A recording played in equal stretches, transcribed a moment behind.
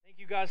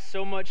guys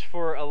so much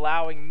for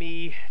allowing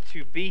me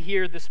to be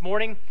here this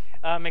morning.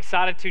 I'm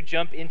excited to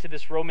jump into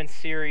this Roman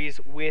series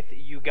with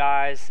you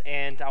guys,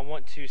 and I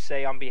want to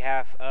say on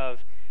behalf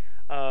of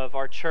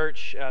our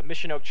church,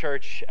 Mission Oak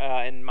Church,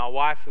 and my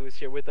wife who is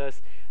here with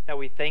us, that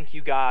we thank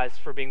you guys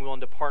for being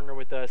willing to partner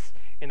with us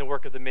in the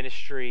work of the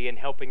ministry and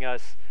helping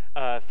us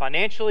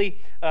financially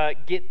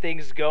get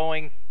things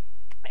going.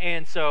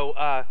 And so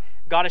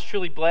God has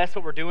truly blessed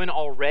what we're doing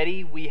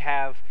already. We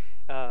have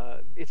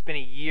it's been a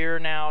year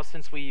now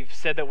since we've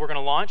said that we're going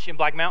to launch in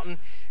Black Mountain,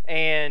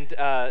 and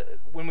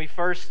when we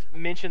first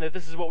mentioned that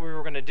this is what we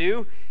were going to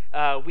do,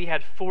 we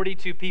had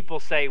 42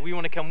 people say, we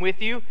want to come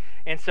with you,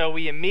 and so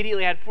we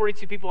immediately had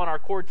 42 people on our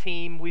core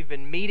team. We've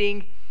been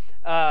meeting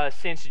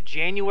since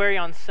January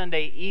on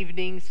Sunday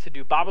evenings to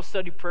do Bible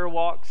study, prayer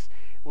walks,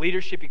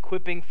 leadership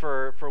equipping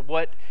for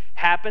what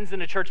happens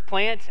in a church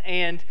plant,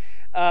 and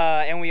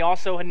we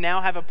also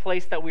now have a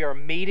place that we are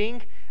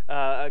meeting.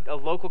 A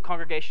local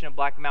congregation in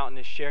Black Mountain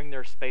is sharing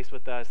their space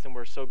with us, and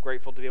we're so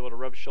grateful to be able to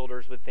rub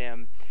shoulders with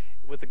them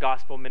with the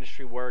gospel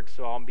ministry work.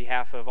 So on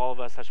behalf of all of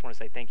us, I just want to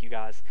say thank you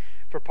guys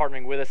for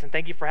partnering with us, and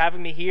thank you for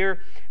having me here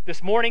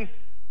this morning.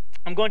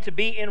 I'm going to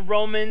be in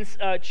Romans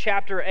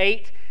chapter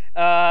 8.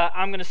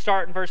 I'm going to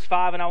start in verse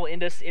 5, and I will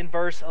end us in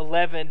verse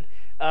 11.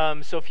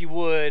 So if you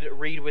would,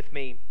 read with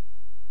me.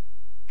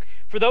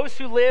 For those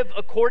who live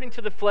according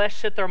to the flesh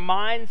set their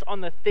minds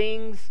on the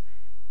things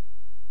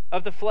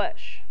of the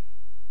flesh.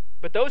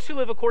 But those who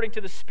live according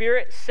to the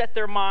Spirit set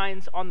their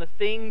minds on the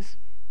things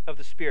of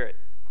the Spirit.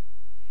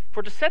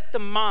 For to set the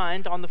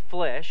mind on the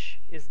flesh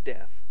is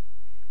death,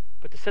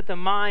 but to set the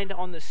mind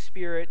on the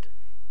Spirit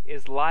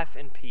is life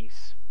and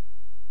peace.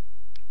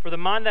 For the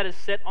mind that is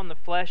set on the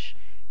flesh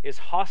is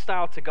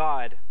hostile to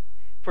God,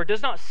 for it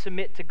does not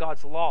submit to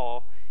God's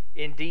law.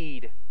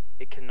 Indeed,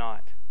 it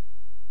cannot.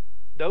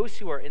 Those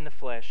who are in the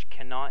flesh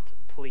cannot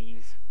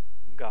please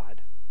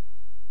God.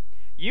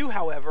 You,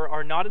 however,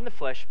 are not in the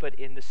flesh, but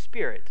in the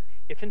Spirit,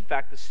 if in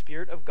fact the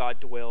Spirit of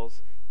God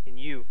dwells in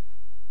you.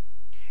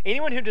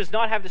 Anyone who does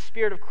not have the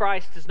Spirit of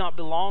Christ does not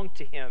belong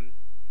to him.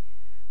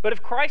 But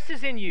if Christ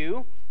is in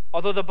you,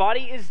 although the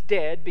body is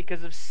dead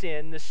because of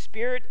sin, the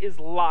Spirit is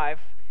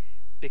life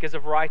because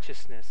of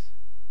righteousness.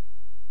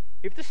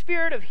 If the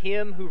Spirit of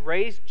him who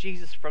raised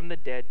Jesus from the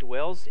dead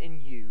dwells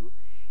in you,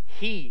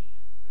 he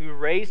who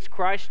raised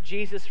Christ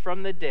Jesus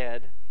from the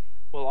dead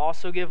will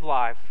also give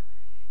life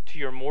to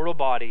your mortal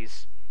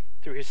bodies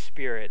through his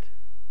Spirit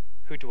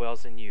who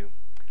dwells in you.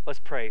 Let's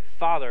pray.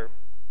 Father,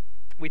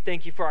 we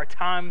thank you for our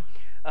time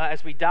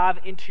as we dive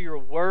into your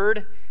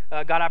word.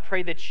 God, I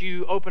pray that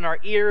you open our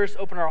ears,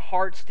 open our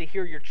hearts to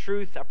hear your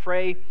truth. I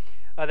pray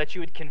that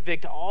you would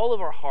convict all of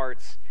our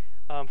hearts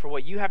for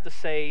what you have to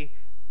say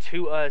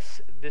to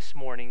us this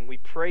morning. We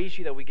praise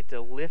you that we get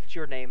to lift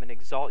your name and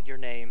exalt your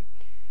name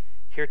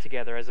here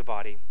together as a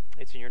body.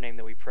 It's in your name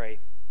that we pray.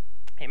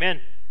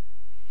 Amen.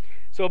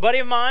 So a buddy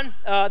of mine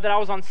that I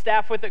was on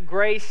staff with at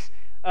Grace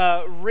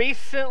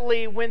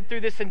recently went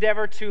through this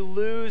endeavor to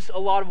lose a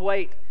lot of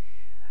weight.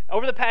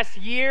 Over the past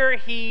year,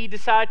 he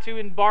decided to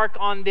embark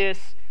on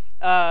this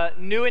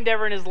new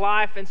endeavor in his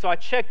life, and so I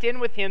checked in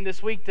with him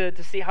this week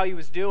to see how he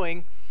was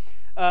doing.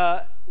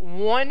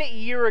 1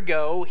 year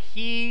ago,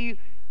 he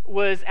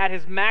was at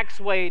his max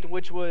weight,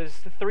 which was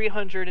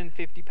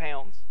 350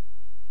 pounds.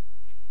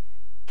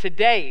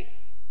 Today,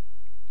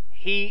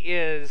 he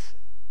is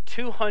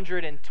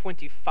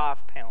 225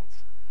 pounds.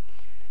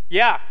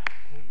 Yeah.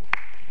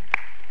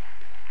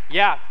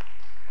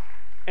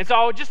 And so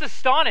I was just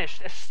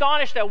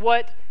astonished at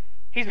what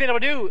he's been able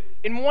to do.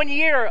 In 1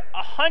 year,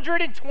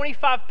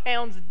 125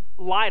 pounds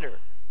lighter.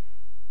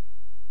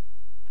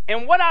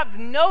 And what I've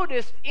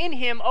noticed in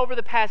him over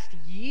the past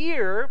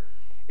year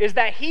is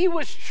that he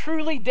was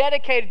truly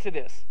dedicated to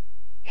this.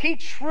 He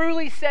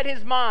truly set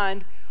his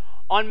mind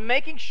on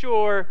making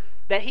sure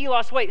that he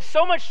lost weight,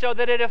 so much so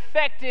that it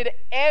affected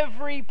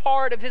every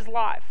part of his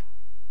life.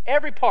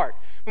 Every part.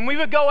 When we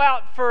would go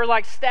out for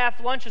like staff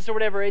lunches or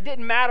whatever, it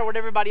didn't matter what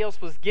everybody else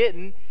was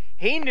getting.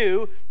 He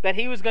knew that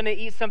he was going to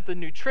eat something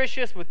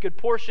nutritious with good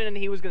portion, and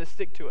he was going to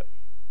stick to it.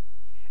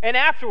 And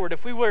afterward,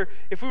 if we were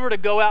to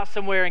go out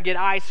somewhere and get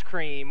ice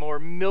cream or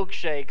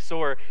milkshakes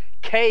or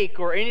cake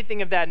or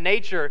anything of that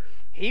nature,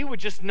 he would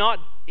just not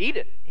eat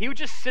it. He would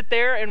just sit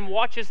there and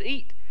watch us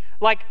eat.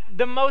 Like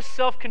the most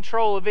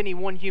self-control of any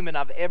one human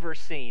I've ever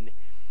seen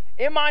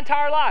in my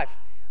entire life.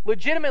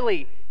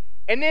 Legitimately.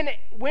 And then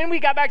when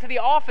we got back to the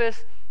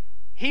office,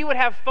 he would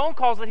have phone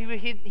calls that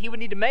he would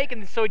need to make,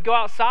 and so he'd go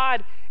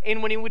outside,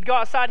 and when he would go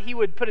outside, he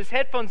would put his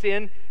headphones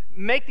in,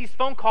 make these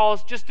phone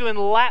calls, just doing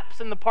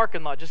laps in the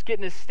parking lot, just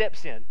getting his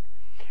steps in.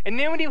 And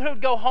then when he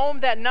would go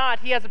home that night,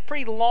 he has a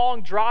pretty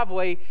long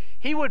driveway,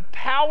 he would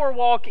power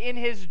walk in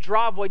his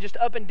driveway just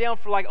up and down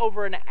for like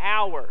over an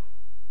hour.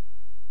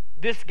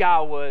 This guy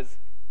was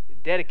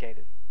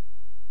dedicated.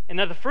 And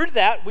now the fruit of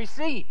that, we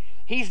see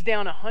he's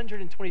down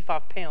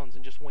 125 pounds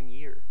in just 1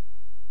 year.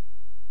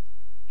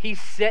 He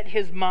set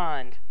his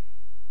mind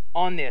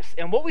on this.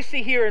 And what we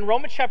see here in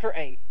Romans chapter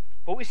 8,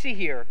 what we see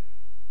here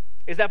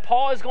is that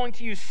Paul is going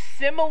to use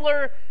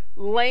similar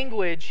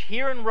language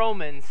here in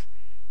Romans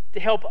to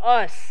help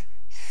us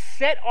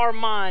set our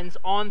minds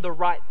on the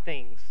right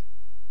things.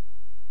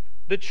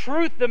 The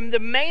truth, the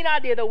main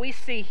idea that we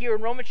see here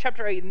in Romans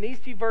chapter 8 in these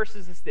few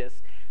verses is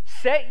this: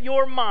 set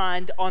your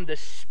mind on the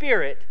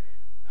Spirit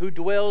who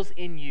dwells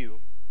in you.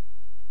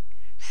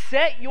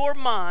 Set your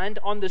mind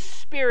on the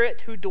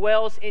Spirit who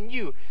dwells in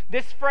you.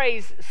 This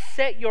phrase,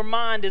 set your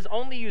mind, is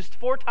only used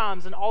 4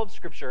 times in all of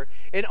Scripture,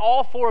 and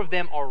all 4 of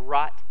them are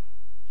right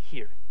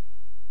here.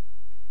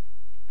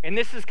 And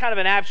this is kind of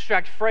an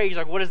abstract phrase,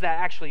 like what does that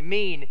actually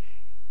mean?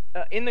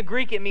 In the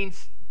Greek, it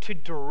means to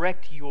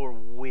direct your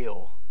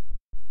will.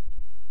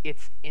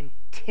 It's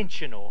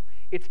intentional.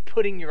 It's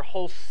putting your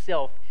whole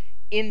self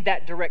in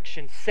that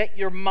direction. Set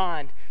your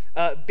mind,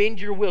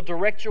 bend your will,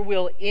 direct your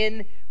will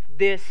in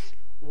this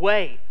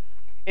way.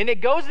 And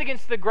it goes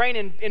against the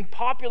grain in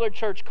popular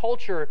church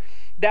culture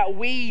that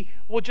we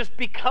will just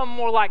become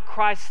more like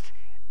Christ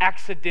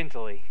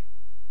accidentally.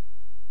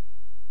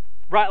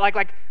 Right?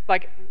 Like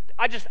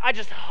I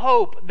just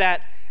hope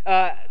that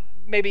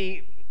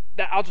maybe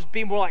that I'll just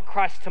be more like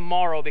Christ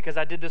tomorrow because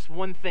I did this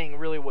one thing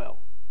really well.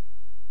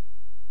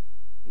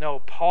 No,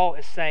 Paul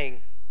is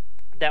saying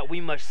that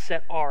we must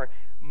set our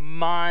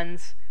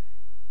minds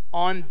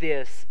on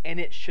this, and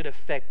it should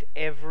affect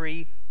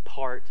every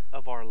part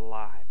of our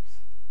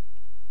lives.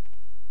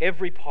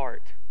 Every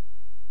part.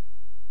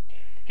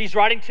 He's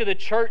writing to the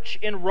church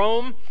in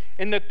Rome,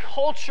 and the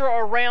culture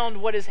around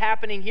what is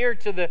happening here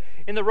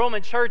in the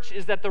Roman church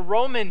is that the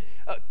Roman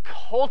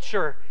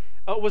culture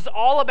was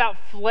all about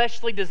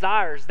fleshly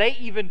desires. They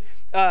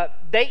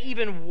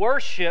even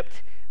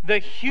worshipped the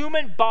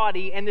human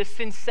body and the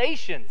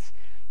sensations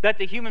that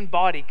the human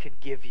body could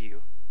give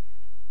you.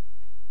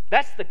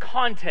 That's the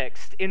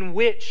context in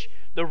which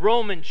the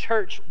Roman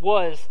church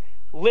was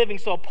living.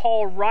 So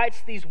Paul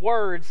writes these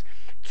words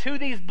to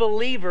these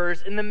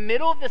believers. In the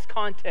middle of this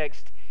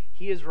context,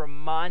 he is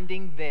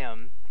reminding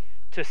them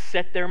to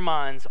set their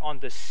minds on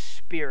the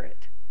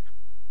Spirit,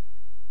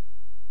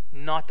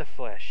 not the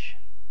flesh.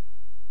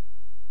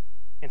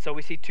 And so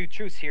we see 2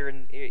 truths here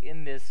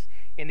in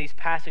these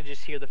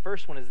passages here. The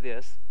first one is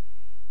this: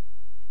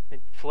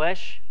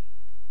 flesh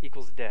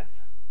equals death.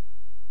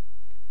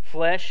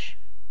 Flesh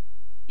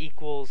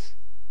equals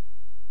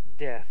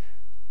death.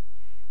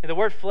 And the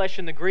word flesh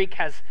in the Greek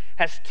has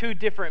 2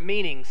 different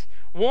meanings.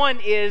 One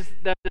is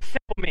the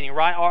simple meaning,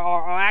 right?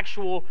 Our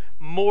actual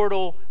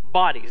mortal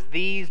bodies.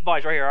 These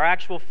bodies right here, our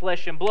actual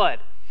flesh and blood.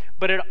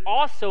 But it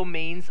also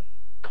means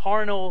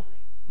carnal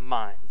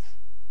minds.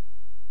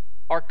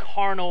 Our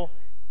carnal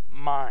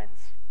minds.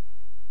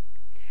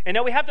 And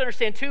now we have to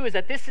understand too is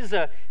that this is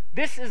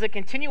a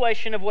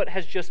continuation of what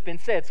has just been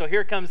said. So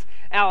here comes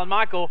Alan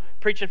Michael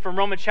preaching from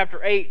Romans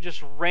chapter 8,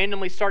 just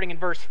randomly starting in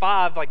verse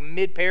 5, like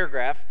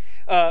mid-paragraph.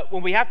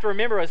 When we have to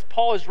remember, as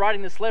Paul is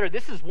writing this letter,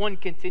 this is one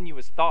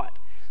continuous thought.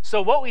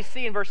 So what we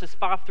see in verses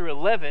 5 through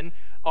 11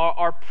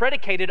 are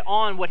predicated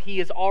on what he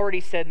has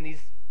already said in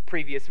these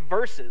previous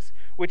verses,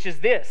 which is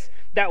this: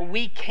 that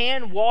we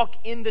can walk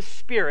in the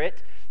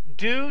Spirit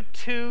due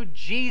to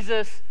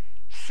Jesus'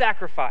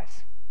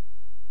 sacrifice.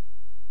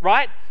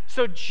 Right?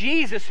 So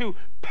Jesus, who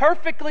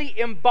perfectly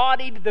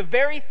embodied the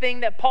very thing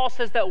that Paul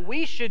says that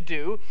we should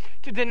do,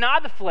 to deny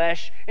the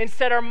flesh and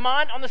set our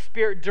mind on the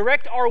Spirit,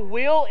 direct our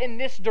will in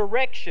this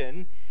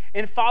direction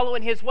and follow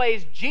in his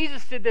ways.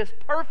 Jesus did this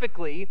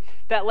perfectly.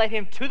 That led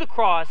him to the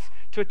cross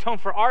to atone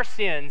for our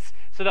sins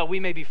so that we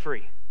may be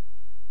free.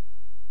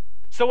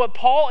 So what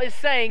Paul is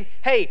saying,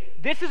 hey,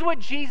 this is what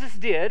Jesus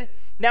did.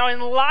 Now in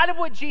light of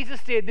what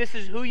Jesus did, this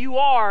is who you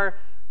are,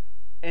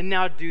 and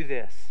now do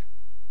this.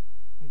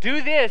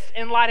 Do this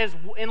in light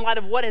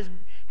of what has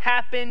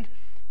happened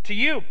to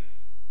you.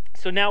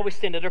 So now we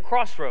stand at a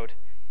crossroad.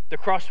 The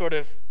crossroad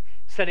of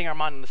setting our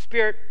mind on the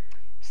Spirit,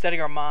 setting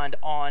our mind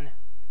on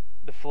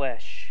the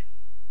flesh.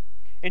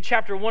 In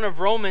chapter 1 of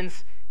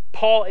Romans,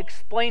 Paul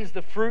explains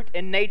the fruit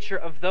and nature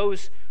of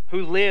those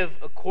who live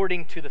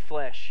according to the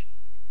flesh.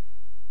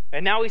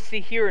 And now we see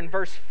here in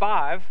verse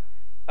 5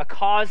 a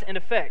cause and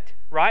effect,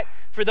 right?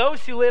 For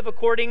those who live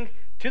according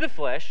to the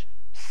flesh,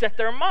 set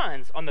their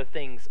minds on the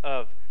things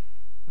of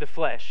the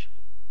flesh.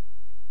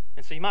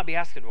 And so you might be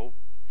asking, well,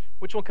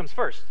 which one comes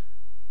first?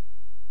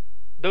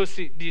 Does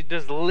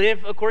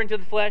live according to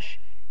the flesh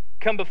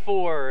come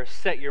before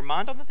set your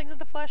mind on the things of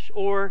the flesh?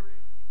 Or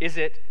is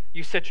it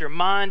you set your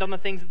mind on the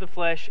things of the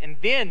flesh and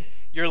then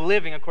you're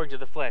living according to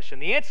the flesh?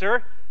 And the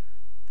answer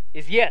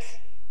is yes.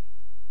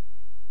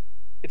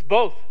 It's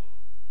both.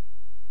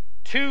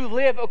 To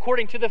live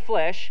according to the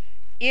flesh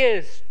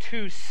is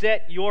to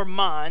set your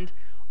mind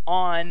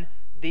on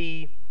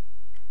the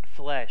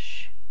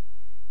flesh.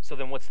 So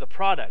then what's the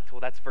product?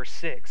 Well, that's verse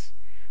 6.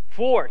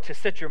 For to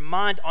set your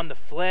mind on the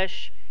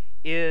flesh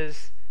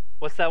is,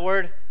 what's that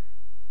word?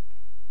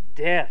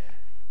 Death.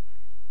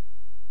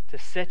 To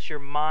set your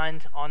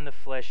mind on the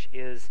flesh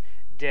is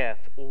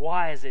death.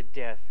 Why is it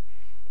death?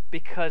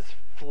 Because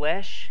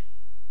flesh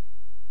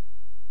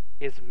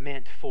is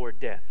meant for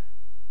death.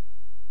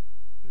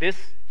 This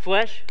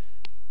flesh,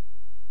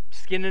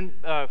 skin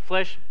and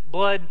flesh,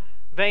 blood,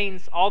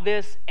 veins, all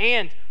this,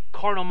 and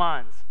carnal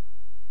minds.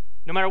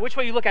 No matter which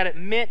way you look at it,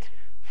 meant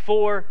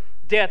for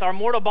death. Our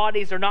mortal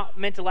bodies are not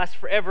meant to last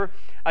forever.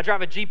 I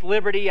drive a Jeep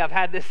Liberty. I've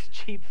had this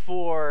Jeep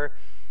for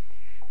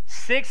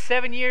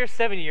 7 years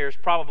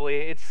probably.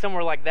 It's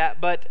somewhere like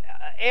that. But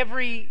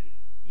every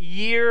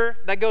year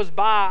that goes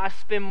by, I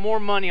spend more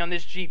money on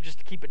this Jeep just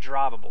to keep it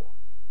drivable.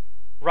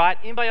 Right?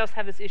 Anybody else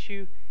have this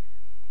issue?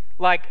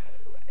 Like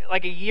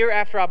a year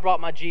after I brought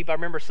my Jeep, I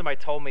remember somebody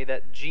told me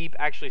that Jeep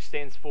actually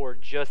stands for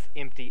just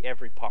empty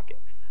every pocket.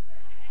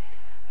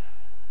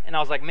 And I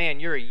was like, man,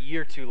 you're a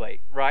year too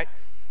late, right?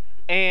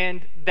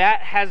 And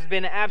that has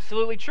been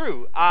absolutely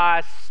true.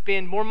 I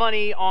spend more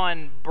money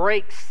on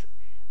brakes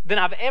than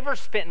I've ever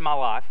spent in my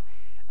life.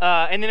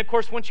 And then, of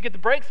course, once you get the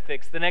brakes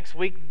fixed, the next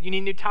week you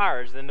need new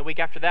tires. Then the week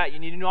after that, you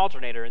need a new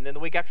alternator. And then the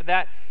week after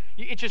that,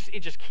 it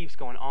just keeps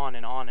going on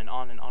and on and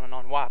on and on and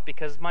on. Why?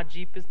 Because my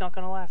Jeep is not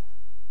going to last.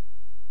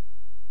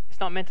 It's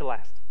not meant to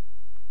last.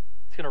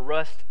 It's going to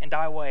rust and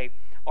die away.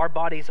 Our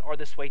bodies are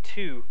this way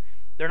too.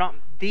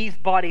 These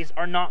bodies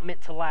are not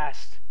meant to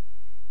last.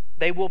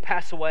 They will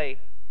pass away.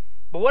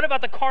 But what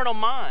about the carnal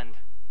mind?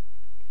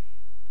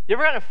 You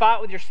ever got in a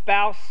fight with your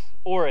spouse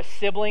or a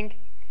sibling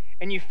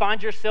and you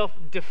find yourself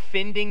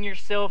defending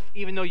yourself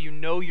even though you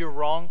know you're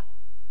wrong?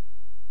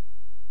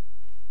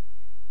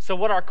 So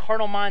what our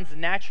carnal minds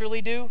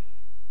naturally do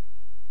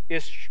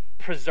is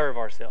preserve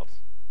ourselves.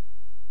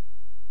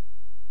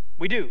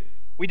 We do.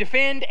 We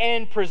defend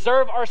and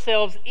preserve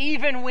ourselves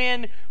even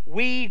when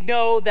we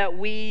know that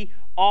we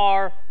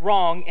are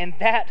wrong, and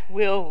that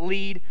will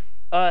lead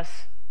us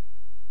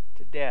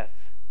to death.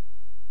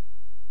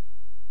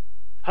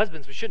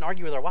 Husbands, we shouldn't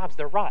argue with our wives.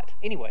 They're right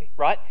anyway,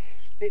 right?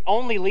 It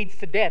only leads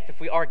to death if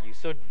we argue.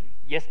 So,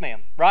 yes,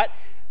 ma'am, right?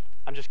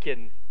 I'm just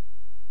kidding.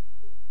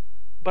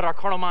 But our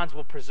carnal minds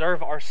will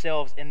preserve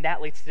ourselves, and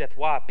that leads to death.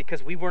 Why?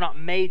 Because we were not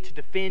made to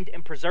defend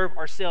and preserve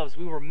ourselves.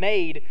 We were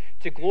made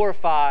to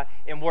glorify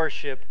and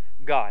worship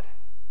God.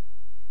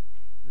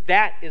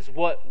 That is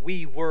what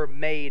we were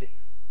made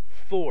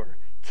for,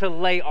 to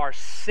lay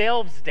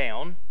ourselves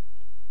down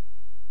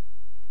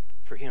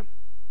for Him.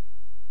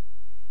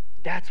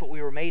 That's what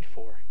we were made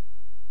for.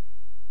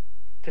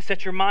 To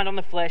set your mind on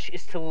the flesh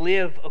is to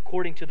live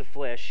according to the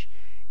flesh,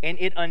 and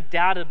it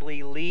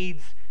undoubtedly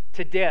leads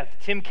to death.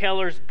 Tim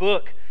Keller's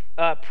book,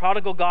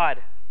 Prodigal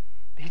God,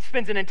 he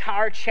spends an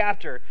entire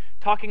chapter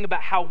talking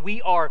about how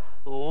we are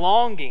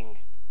longing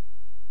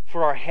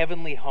for our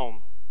heavenly home,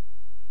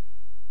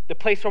 the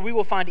place where we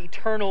will find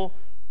eternal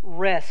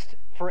rest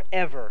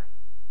forever.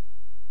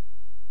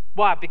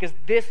 Why? Because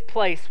this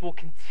place will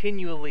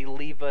continually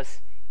leave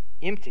us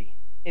empty.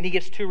 And he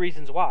gives two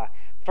reasons why.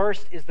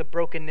 First is the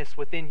brokenness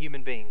within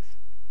human beings.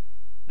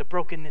 The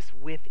brokenness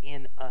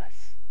within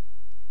us.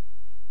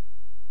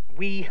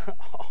 We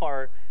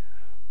are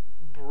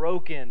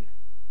broken.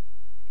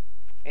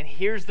 And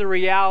here's the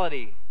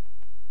reality.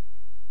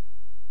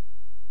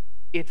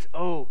 It's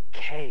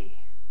okay.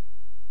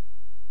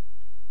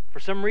 For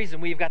some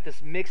reason, we've got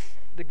this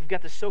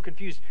so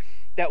confused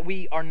that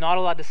we are not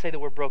allowed to say that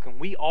we're broken.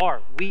 We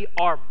are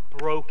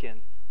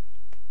broken.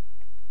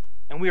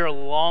 And we are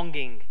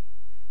longing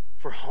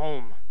for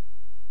home.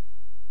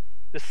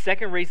 The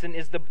second reason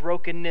is the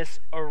brokenness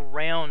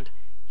around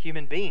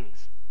human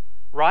beings,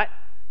 right?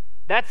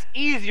 That's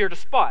easier to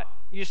spot.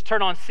 You just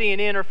turn on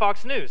CNN or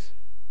Fox News.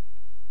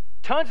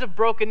 Tons of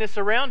brokenness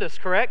around us,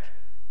 correct?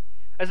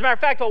 As a matter of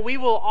fact, what we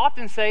will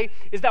often say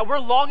is that we're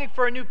longing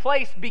for a new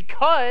place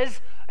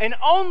because, and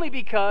only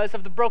because,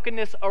 of the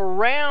brokenness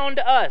around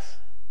us.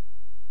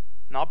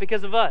 Not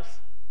because of us.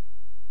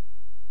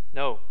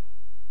 No.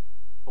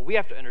 What we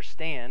have to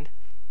understand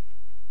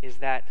is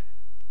that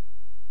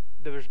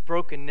there's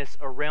brokenness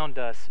around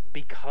us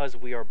because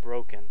we are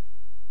broken.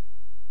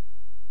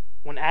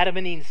 When Adam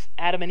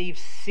and Eve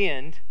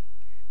sinned,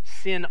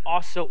 sin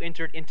also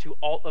entered into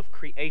all of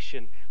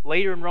creation.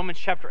 Later in Romans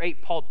chapter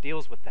 8, Paul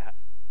deals with that.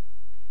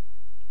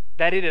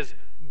 That it is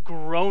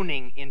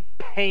groaning in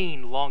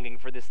pain, longing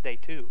for this day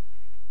too.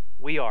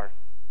 We are.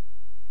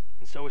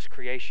 And so is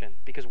creation,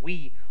 because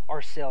we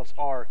ourselves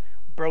are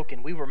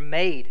broken. We were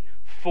made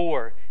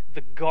for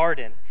the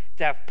garden,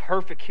 to have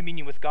perfect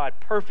communion with God,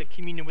 perfect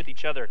communion with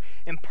each other,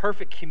 and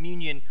perfect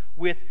communion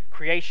with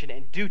creation.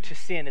 And due to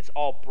sin, it's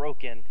all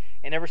broken.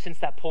 And ever since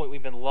that point,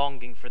 we've been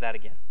longing for that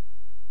again.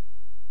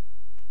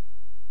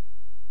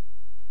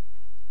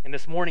 And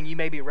this morning, you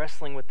may be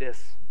wrestling with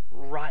this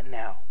right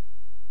now.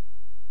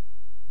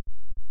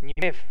 And you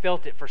may have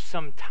felt it for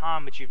some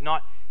time, but you've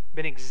not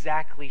been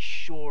exactly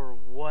sure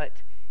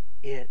what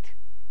it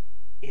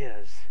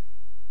is.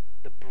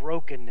 The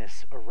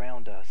brokenness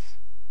around us.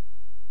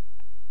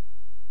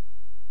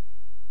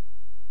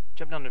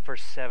 Jump down to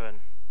verse 7.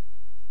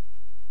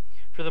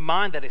 For the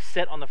mind that is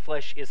set on the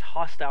flesh is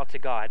hostile to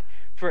God,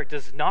 for it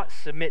does not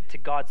submit to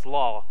God's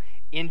law.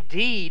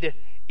 Indeed,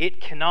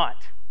 it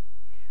cannot.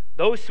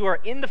 Those who are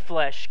in the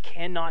flesh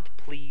cannot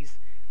please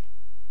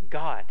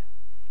God.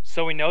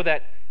 So we know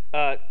that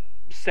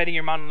setting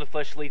your mind on the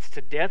flesh leads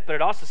to death, but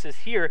it also says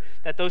here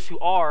that those who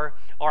are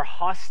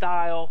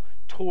hostile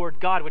toward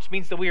God, which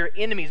means that we are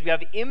enemies. We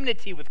have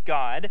enmity with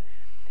God,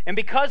 And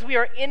because we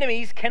are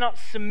enemies, cannot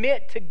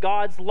submit to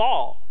God's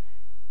law.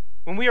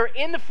 When we are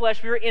in the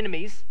flesh, we are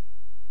enemies,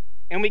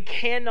 and we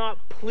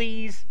cannot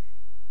please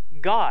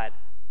God.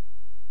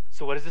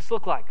 So what does this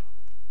look like?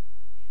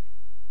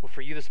 Well,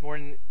 for you this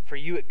morning, for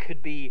you it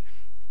could be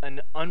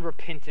an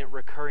unrepentant,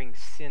 recurring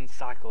sin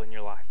cycle in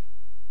your life.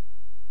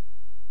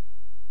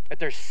 That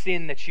there's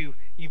sin that you've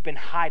been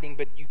hiding,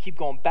 but you keep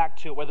going back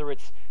to it, whether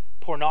it's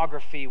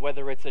pornography,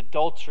 whether it's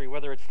adultery,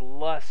 whether it's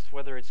lust,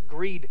 whether it's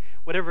greed,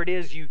 whatever it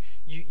is, you've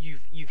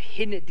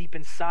hidden it deep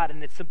inside,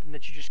 and it's something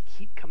that you just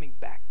keep coming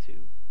back to.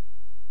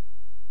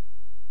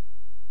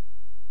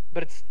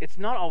 But it's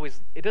not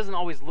always, it doesn't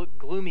always look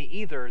gloomy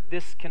either.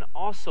 This can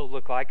also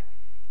look like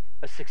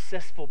a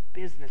successful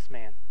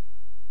businessman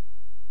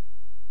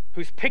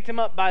who's picked him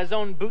up by his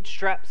own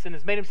bootstraps and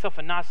has made himself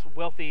a nice,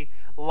 wealthy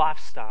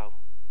lifestyle.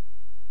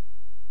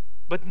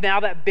 But now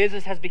that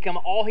business has become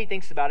all he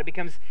thinks about. It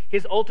becomes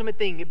his ultimate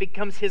thing. It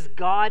becomes his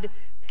God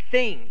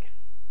thing.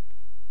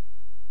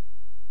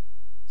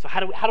 So how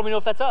do we know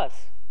if that's us?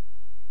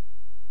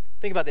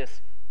 Think about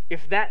this.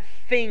 If that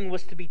thing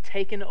was to be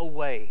taken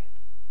away,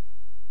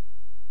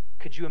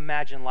 could you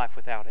imagine life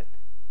without it?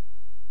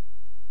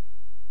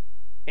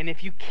 And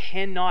if you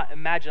cannot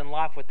imagine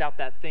life without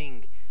that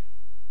thing,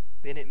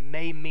 then it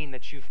may mean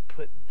that you've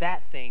put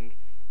that thing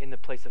in the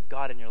place of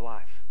God in your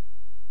life,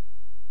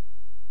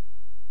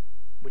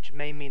 which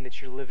may mean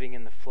that you're living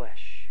in the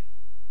flesh.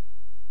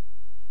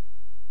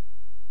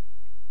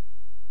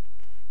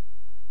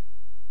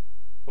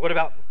 What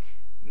about,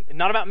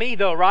 not about me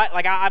though, right?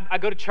 Like I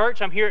go to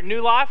church, I'm here at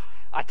New Life,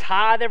 I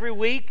tithe every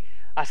week,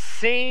 I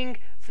sing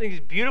these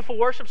beautiful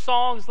worship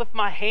songs, lift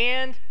my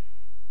hand.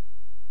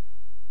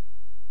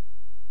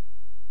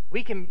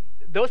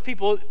 Those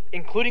people,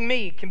 including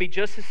me, can be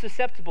just as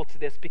susceptible to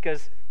this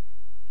because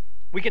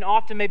we can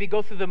often maybe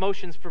go through the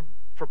motions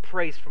for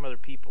praise from other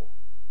people.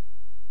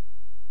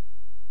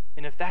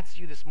 And if that's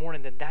you this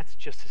morning, then that's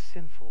just as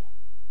sinful.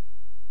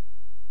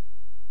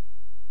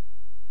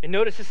 And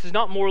notice this is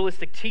not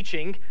moralistic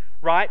teaching,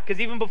 right?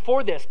 Because even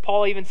before this,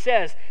 Paul even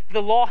says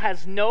the law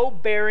has no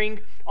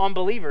bearing on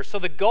believers. So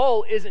the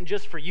goal isn't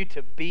just for you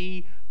to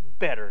be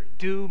better,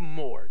 do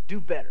more, do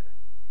better.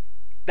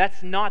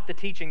 That's not the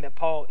teaching that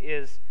Paul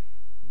is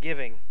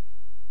giving.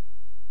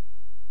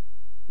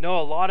 No,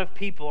 a lot of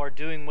people are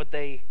doing what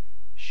they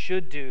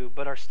should do,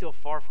 but are still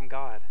far from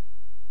God.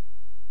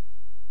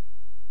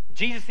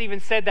 Jesus even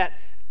said that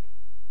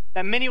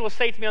many will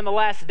say to me on the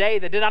last day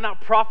that did I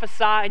not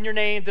prophesy in your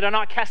name? Did I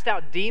not cast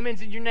out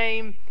demons in your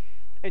name?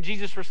 And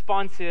Jesus'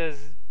 response is,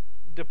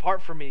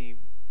 depart from me,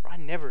 for I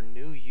never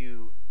knew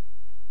you.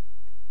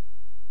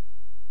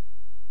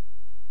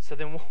 So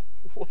then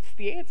what's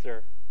the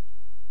answer?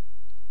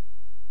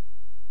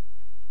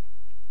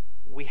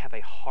 We have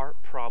a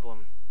heart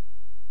problem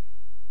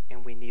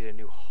and we need a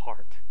new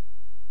heart.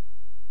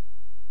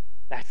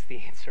 That's the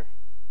answer.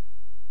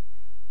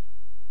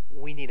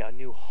 We need a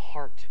new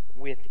heart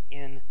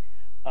within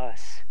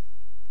us.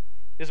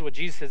 This is what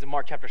Jesus says in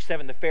Mark chapter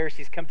 7. The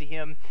Pharisees come to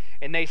him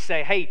and they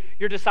say, hey,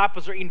 your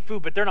disciples are eating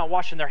food, but they're not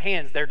washing their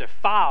hands. They're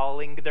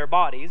defiling their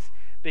bodies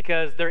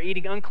because they're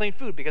eating unclean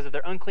food because of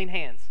their unclean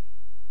hands.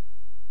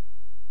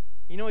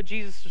 You know what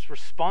Jesus'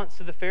 response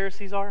to the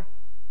Pharisees are?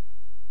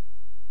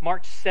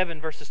 Mark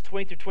 7, verses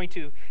 20 through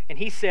 22. And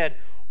he said,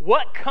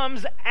 what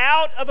comes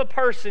out of a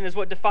person is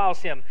what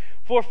defiles him.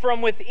 For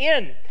from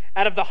within,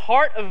 out of the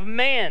heart of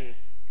man,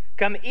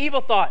 come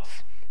evil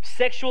thoughts,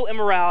 sexual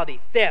immorality,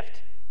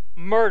 theft,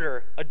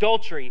 murder,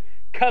 adultery,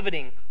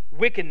 coveting,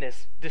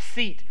 wickedness,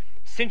 deceit,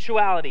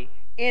 sensuality,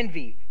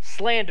 envy,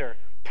 slander,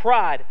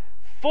 pride,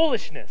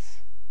 foolishness.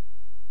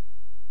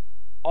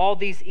 All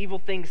these evil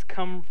things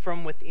come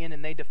from within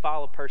and they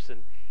defile a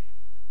person.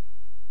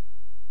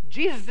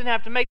 Jesus didn't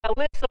have to make that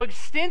list so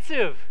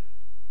extensive.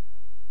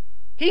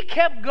 He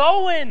kept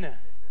going.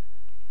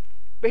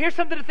 But here's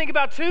something to think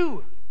about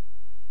too.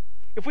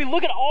 If we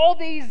look at all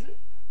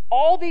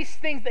these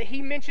things that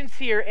he mentions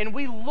here and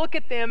we look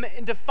at them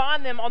and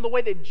define them on the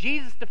way that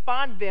Jesus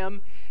defined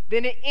them,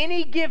 then at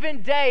any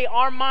given day,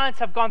 our minds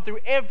have gone through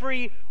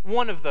every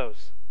one of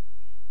those.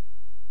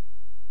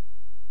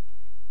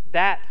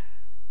 That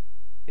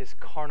is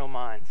carnal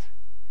minds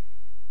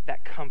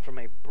that come from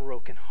a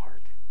broken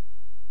heart.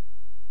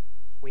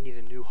 We need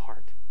a new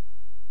heart.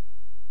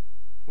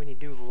 We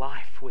need new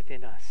life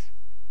within us.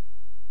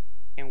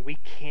 And we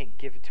can't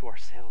give it to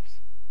ourselves.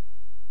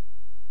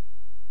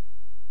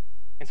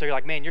 And so you're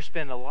like, man, you're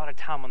spending a lot of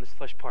time on this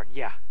flesh part.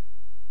 Yeah.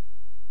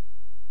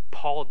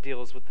 Paul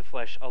deals with the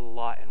flesh a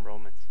lot in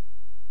Romans.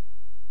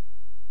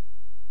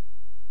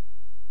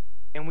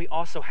 And we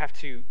also have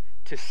to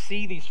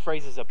see these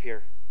phrases up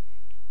here.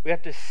 We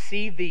have to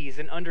see these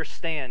and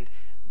understand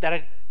that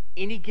at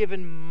any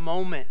given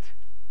moment,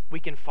 we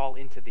can fall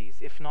into these,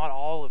 if not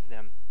all of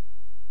them.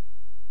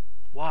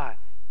 Why?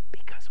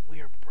 Because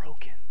we're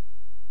broken.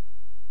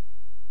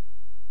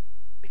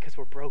 Because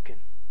we're broken.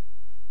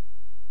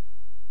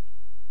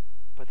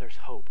 But there's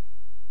hope.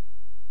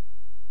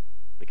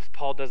 Because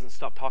Paul doesn't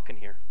stop talking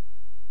here,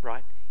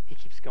 right? He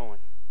keeps going.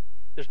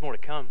 There's more to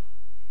come.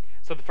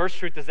 So the first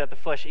truth is that the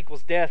flesh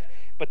equals death,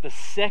 but the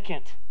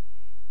second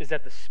is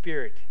that the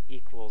Spirit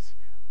equals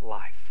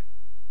life.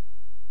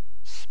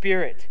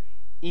 Spirit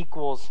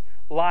equals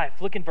life.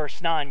 Look in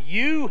verse 9.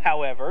 You,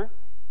 however,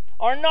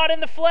 are not in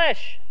the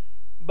flesh,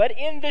 but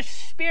in the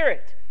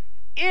Spirit,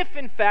 if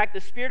in fact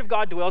the Spirit of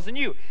God dwells in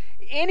you.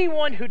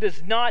 Anyone who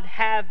does not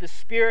have the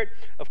Spirit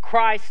of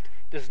Christ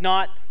does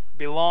not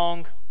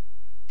belong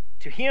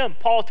to him.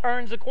 Paul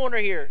turns the corner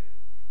here,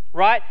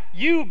 right?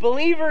 You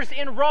believers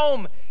in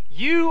Rome,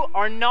 you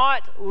are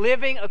not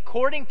living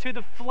according to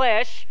the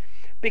flesh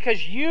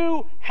because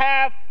you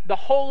have the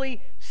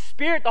Holy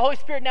Spirit. The Holy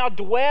Spirit now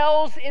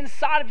dwells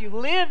inside of you,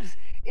 lives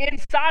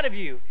inside of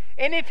you.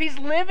 And if He's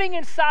living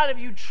inside of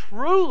you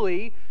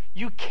truly,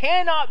 you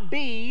cannot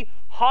be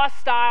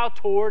hostile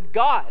toward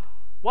God.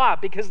 Why?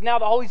 Because now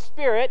the Holy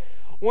Spirit,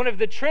 one of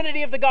the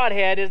Trinity of the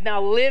Godhead, is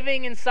now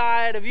living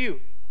inside of you.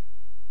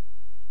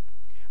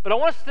 But I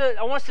want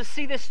us to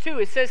see this too.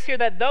 It says here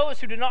that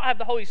those who do not have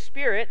the Holy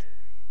Spirit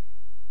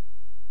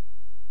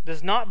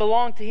does not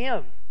belong to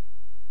Him.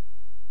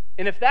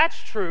 And if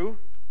that's true,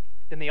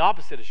 then the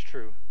opposite is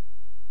true.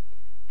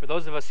 For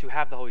those of us who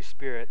have the Holy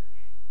Spirit,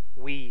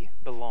 we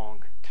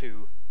belong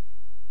to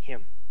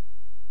Him.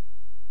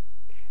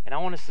 And I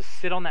want us to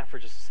sit on that for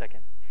just a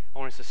second. I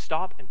want us to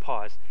stop and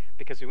pause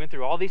because we went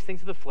through all these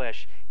things of the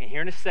flesh, and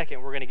here in a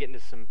second we're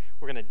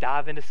going to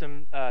dive into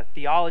some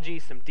theology,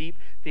 some deep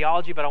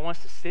theology, but I want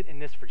us to sit in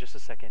this for just a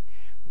second.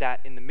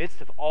 That in the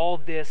midst of all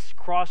this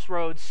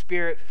crossroads,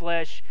 spirit,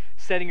 flesh,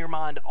 setting your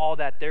mind, all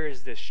that, there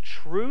is this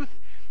truth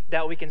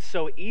that we can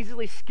so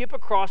easily skip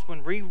across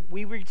when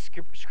we read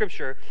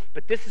Scripture,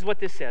 but this is what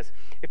this says.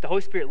 If the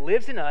Holy Spirit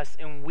lives in us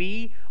and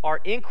we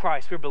are in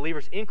Christ, we're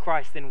believers in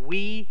Christ, then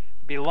we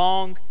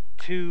belong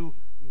to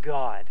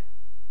God.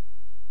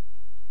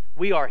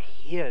 We are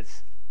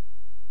His.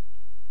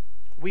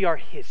 We are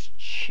His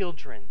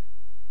children.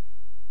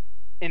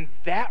 And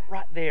that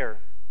right there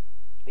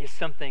is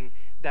something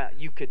that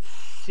you could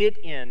sit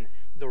in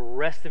the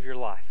rest of your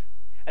life.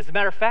 As a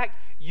matter of fact,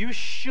 you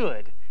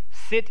should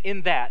sit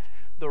in that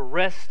the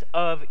rest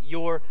of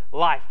your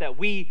life, that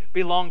we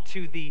belong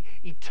to the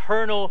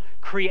eternal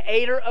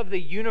creator of the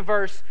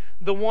universe,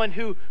 the one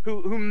who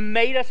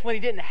made us when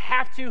He didn't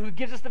have to, who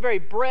gives us the very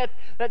breath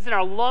that's in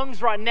our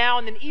lungs right now.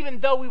 And then even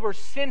though we were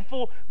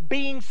sinful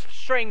beings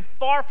straying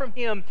far from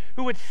Him,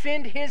 who would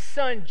send His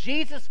Son,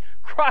 Jesus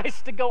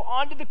Christ, to go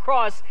onto the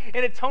cross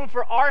and atone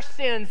for our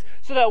sins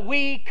so that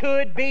we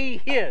could be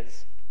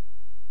His.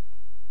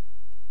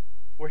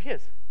 We're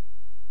His.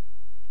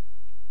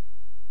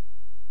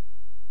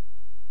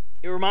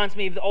 It reminds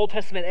me of the Old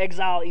Testament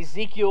exile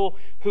Ezekiel,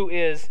 who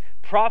is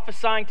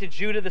prophesying to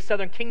Judah, the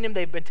southern kingdom.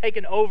 They've been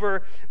taken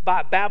over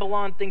by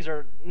Babylon. Things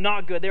are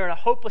not good. They're in a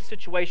hopeless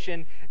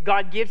situation.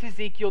 God gives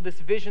Ezekiel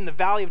this vision, the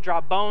valley of dry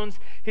bones.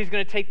 He's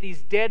going to take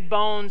these dead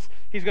bones,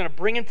 He's going to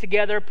bring them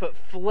together, put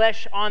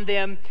flesh on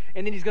them,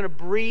 and then He's going to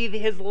breathe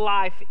His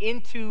life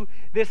into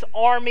this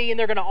army, and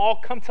they're going to all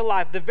come to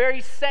life. The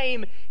very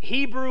same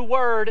Hebrew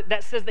word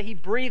that says that He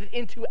breathed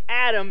into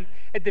Adam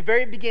at the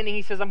very beginning,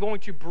 He says, I'm going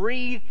to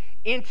breathe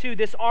into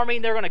this army,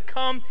 and they're going to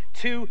come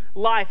to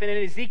life. And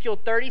in Ezekiel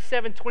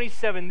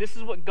 37:27, this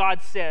is what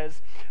God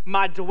says: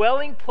 my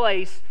dwelling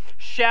place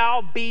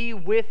shall be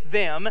with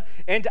them,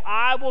 and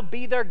I will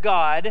be their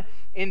God,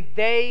 and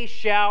they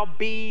shall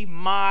be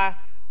my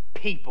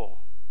people.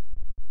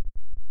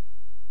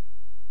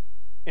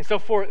 And so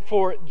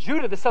for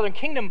Judah, the southern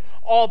kingdom,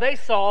 all they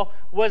saw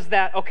was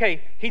that,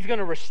 okay, He's going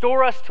to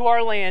restore us to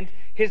our land.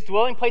 His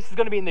dwelling place is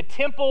going to be in the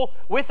temple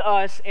with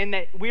us, and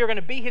that we are going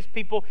to be His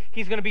people.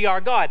 He's going to be our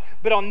God.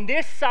 But on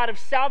this side of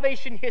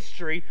salvation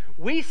history,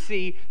 we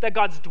see that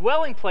God's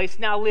dwelling place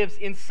now lives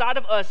inside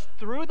of us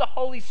through the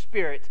Holy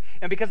Spirit,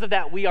 and because of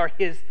that, we are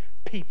His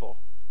people.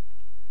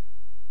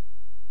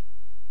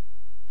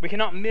 We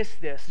cannot miss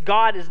this.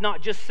 God is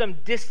not just some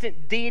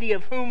distant deity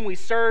of whom we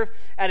serve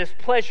at His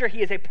pleasure.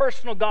 He is a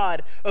personal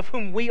God of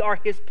whom we are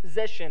His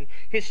possession,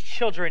 His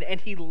children,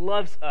 and He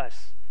loves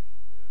us.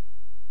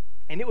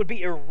 And it would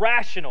be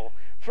irrational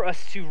for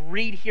us to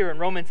read here in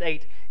Romans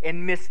 8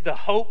 and miss the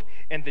hope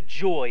and the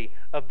joy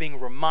of being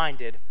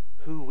reminded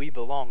who we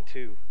belong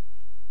to.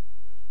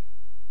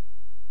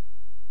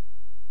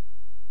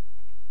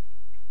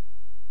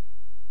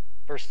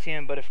 Verse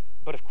 10, but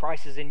if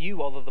Christ is in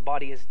you, although the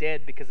body is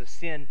dead because of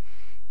sin,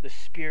 the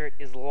Spirit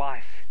is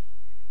life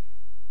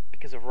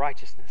because of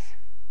righteousness.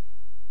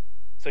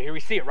 So here we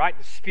see it, right?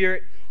 The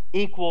Spirit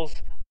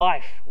equals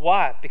life.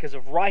 Why? Because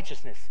of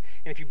righteousness.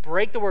 And if you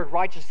break the word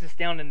righteousness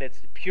down in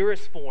its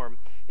purest form,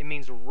 it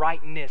means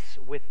rightness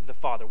with the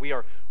Father. We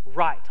are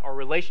right. Our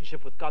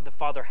relationship with God the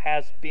Father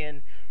has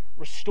been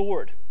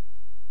restored.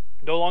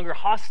 No longer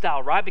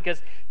hostile, right?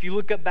 Because if you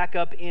look back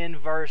up in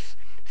verse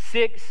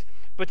 6,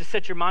 but to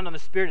set your mind on the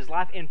Spirit is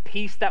life and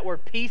peace. That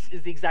word peace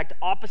is the exact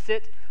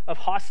opposite of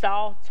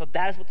hostile. So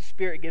that is what the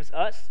Spirit gives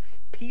us,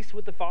 peace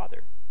with the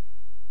Father.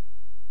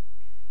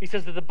 He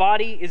says that the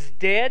body is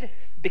dead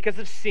because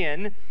of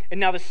sin, and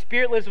now the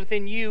Spirit lives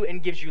within you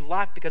and gives you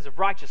life because of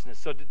righteousness.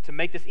 So to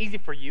make this easy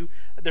for you,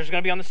 there's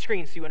going to be on the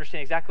screen so you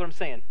understand exactly what I'm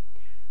saying.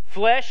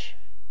 Flesh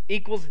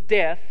equals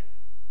death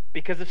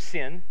because of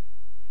sin.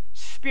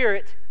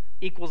 Spirit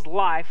equals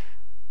life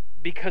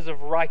because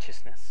of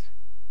righteousness.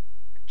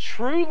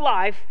 True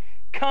life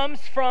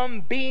comes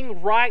from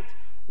being right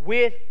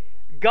with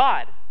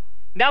God.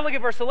 Now look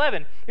at verse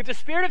 11. If the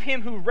Spirit of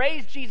him who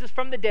raised Jesus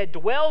from the dead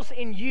dwells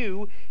in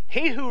you,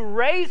 he who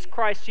raised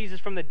Christ Jesus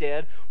from the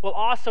dead will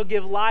also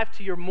give life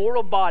to your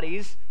mortal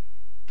bodies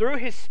through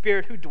his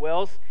Spirit who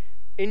dwells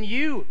in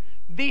you.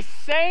 The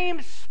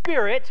same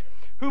Spirit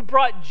who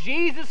brought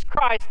Jesus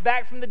Christ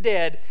back from the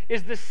dead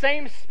is the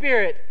same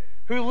Spirit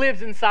who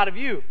lives inside of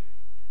you.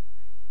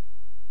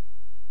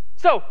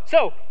 So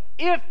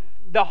if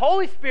the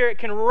Holy Spirit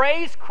can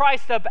raise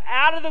Christ up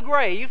out of the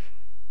grave,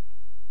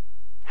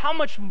 how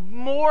much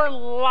more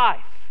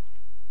life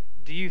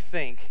do you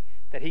think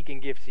that he can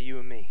give to you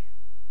and me?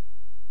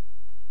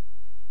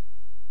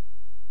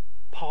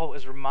 Paul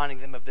is reminding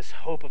them of this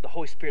hope of the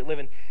Holy Spirit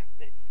living.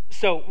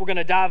 So we're going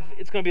to dive,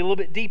 it's going to be a little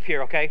bit deep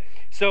here, okay?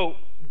 So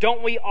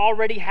don't we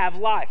already have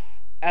life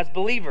as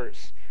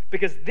believers?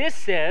 Because this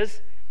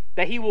says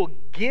that he will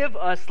give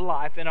us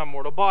life in our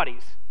mortal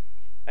bodies.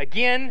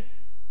 Again,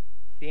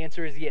 the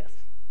answer is yes.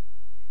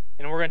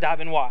 And we're going to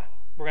dive in why.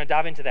 We're going to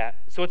dive into that.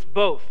 So it's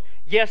both.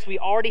 Yes, we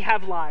already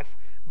have life,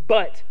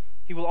 but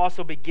he will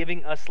also be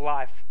giving us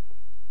life.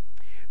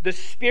 The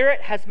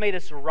Spirit has made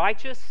us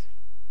righteous,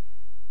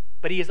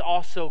 but he is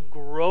also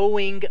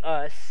growing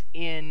us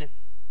in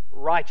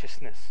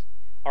righteousness.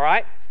 All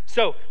right?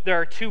 So there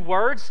are two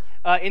words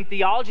in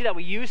theology that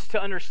we use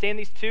to understand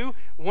these two.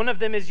 One of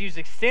them is used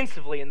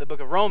extensively in the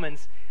book of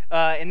Romans,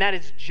 and that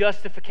is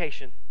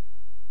justification.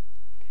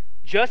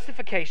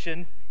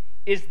 Justification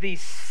is the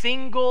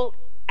single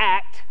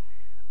act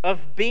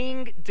of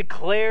being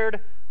declared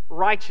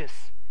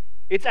righteous.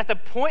 It's at the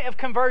point of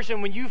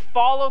conversion when you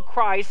follow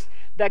Christ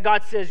that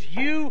God says,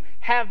 you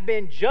have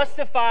been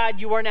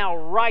justified, you are now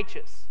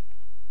righteous.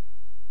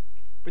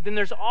 But then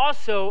there's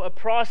also a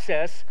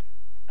process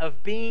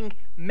of being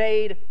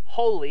made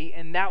holy,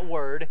 and that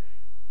word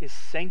is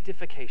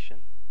sanctification.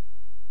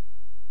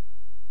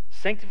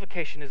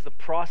 Sanctification is the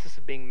process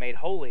of being made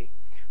holy.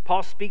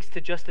 Paul speaks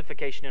to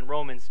justification in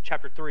Romans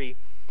chapter 3.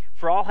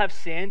 For all have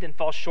sinned and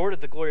fall short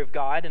of the glory of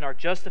God and are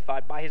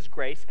justified by his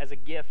grace as a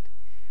gift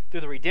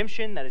through the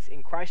redemption that is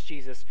in Christ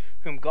Jesus,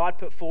 whom God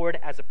put forward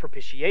as a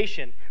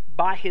propitiation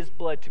by his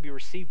blood to be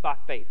received by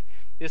faith.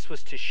 This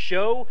was to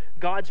show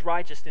God's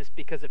righteousness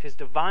because of his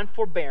divine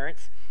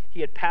forbearance.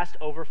 He had passed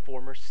over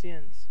former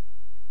sins.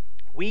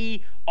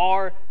 We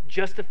are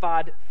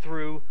justified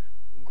through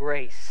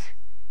grace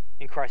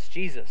in Christ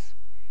Jesus.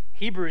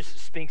 Hebrews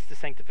speaks to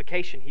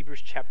sanctification.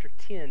 Hebrews chapter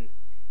 10.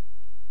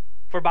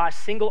 For by a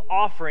single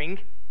offering,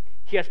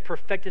 he has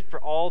perfected for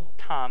all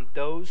time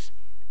those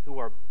who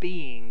are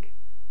being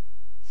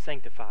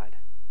sanctified.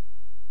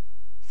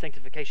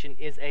 Sanctification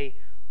is a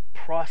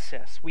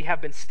process. We have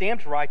been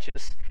stamped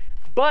righteous,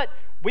 but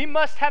we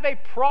must have a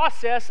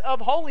process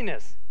of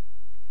holiness.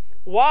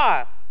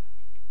 Why?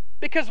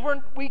 Because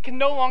we can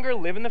no longer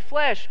live in the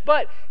flesh.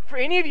 But for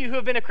any of you who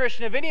have been a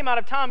Christian of any amount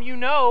of time, you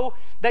know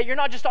that you're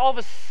not just all of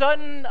a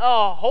sudden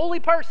a holy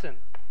person.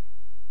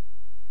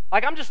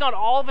 Like, I'm just not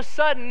all of a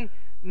sudden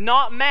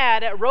not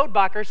mad at road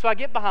bikers, so I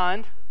get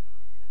behind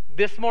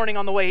this morning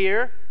on the way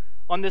here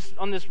on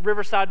this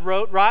Riverside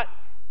Road, right?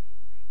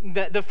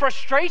 The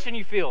frustration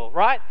you feel,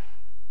 right?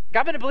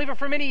 I've been a believer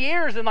for many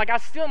years, and I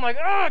still am like,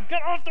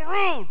 get off the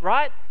road,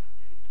 right?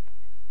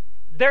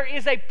 There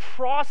is a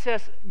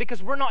process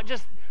because we don't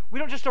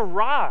just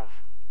arrive.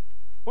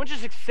 We don't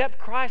just accept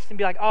Christ and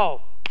be like,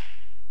 oh,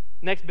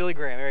 next Billy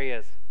Graham, there he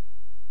is.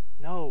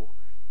 No.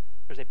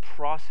 There's a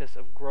process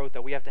of growth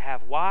that we have to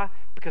have. Why?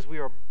 Because we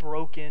are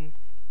broken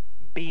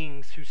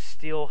beings who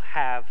still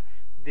have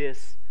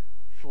this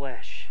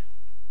flesh.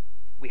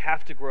 We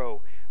have to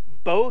grow.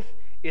 Both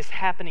is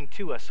happening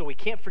to us. So we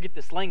can't forget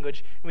this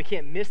language, and we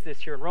can't miss this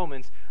here in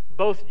Romans.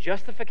 Both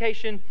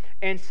justification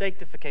and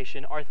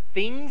sanctification are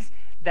things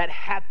that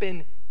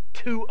happen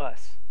to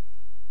us,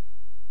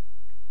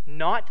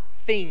 not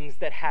things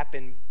that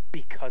happen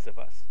because of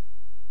us.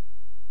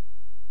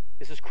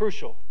 This is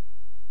crucial.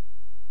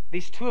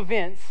 These two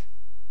events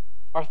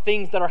are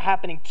things that are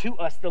happening to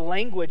us. The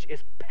language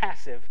is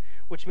passive,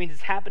 which means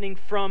it's happening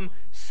from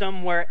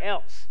somewhere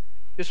else.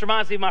 This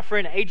reminds me of my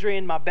friend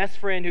Adrian, my best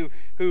friend,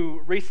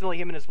 who recently,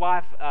 him and his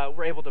wife,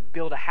 were able to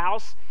build a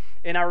house.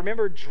 And I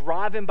remember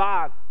driving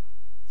by.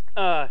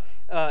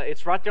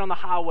 It's right there on the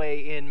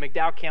highway in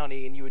McDowell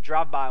County, and you would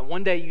drive by. And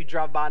one day you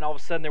drive by, and all of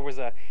a sudden there was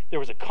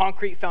a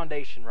concrete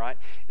foundation, right?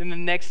 Then the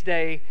next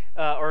day,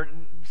 or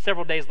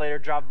several days later,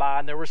 drive by,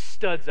 and there were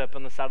studs up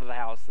on the side of the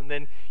house. And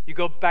then you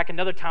go back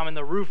another time, and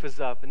the roof is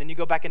up. And then you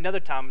go back another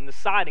time, and the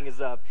siding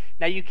is up.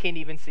 Now you can't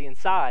even see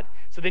inside.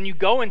 So then you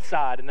go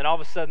inside, and then all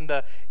of a sudden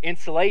the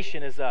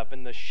insulation is up,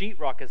 and the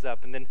sheetrock is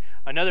up. And then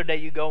another day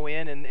you go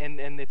in,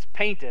 and it's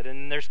painted,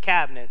 and there's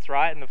cabinets,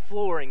 right? And the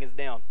flooring is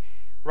down,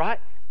 right?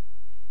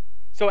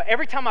 So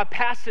every time I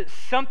passed it,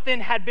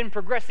 something had been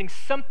progressing,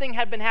 something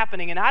had been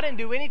happening, and I didn't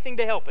do anything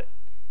to help it.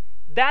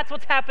 That's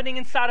what's happening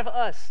inside of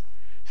us.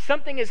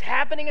 Something is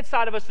happening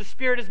inside of us. The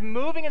Spirit is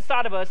moving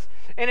inside of us,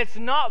 and it's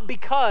not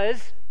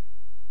because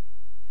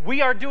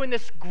we are doing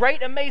this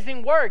great,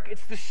 amazing work.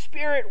 It's the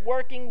Spirit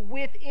working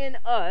within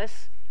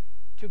us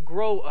to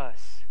grow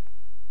us.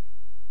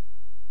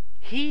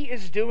 He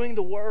is doing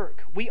the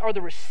work. We are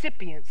the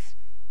recipients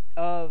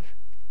of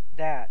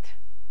that.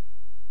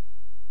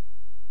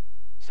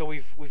 So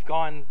we've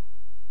gone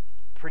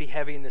pretty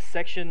heavy in this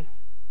section.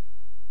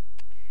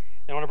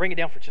 And I want to bring it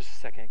down for just a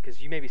second,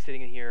 because you may be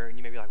sitting in here and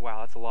you may be like, wow,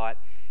 that's a lot.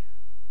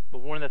 But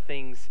one of the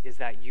things is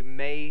that you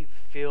may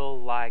feel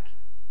like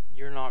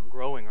you're not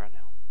growing right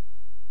now.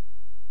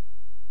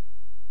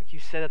 Like you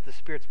said that the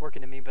Spirit's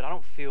working in me, but I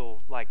don't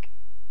feel like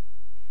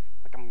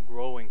I'm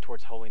growing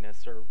towards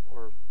holiness,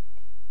 or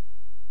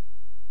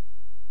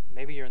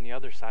maybe you're on the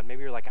other side.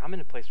 Maybe you're like, I'm in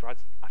a place where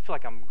I feel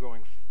like I'm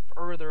growing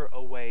further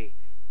away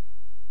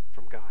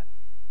from God.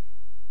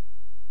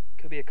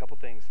 Could be a couple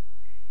things.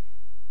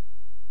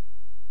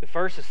 The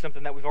first is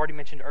something that we've already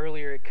mentioned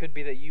earlier. It could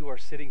be that you are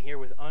sitting here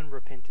with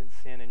unrepentant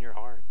sin in your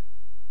heart.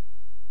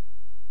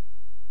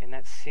 And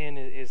that sin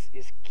is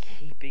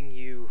keeping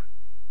you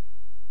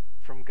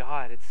from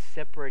God. It's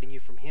separating you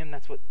from Him.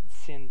 That's what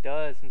sin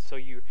does. And so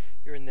you're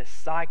in this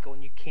cycle,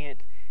 and you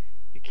can't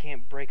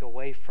break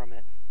away from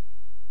it.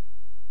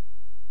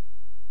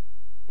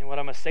 And what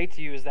I'm going to say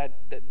to you is that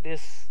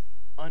this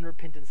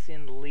unrepentant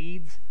sin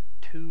leads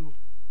to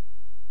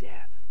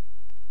death.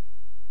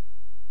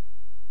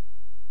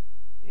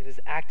 It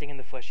is acting in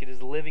the flesh. It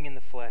is living in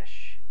the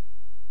flesh.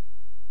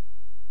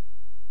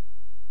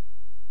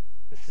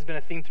 This has been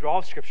a theme through all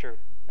of Scripture.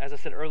 As I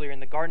said earlier,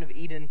 in the Garden of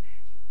Eden,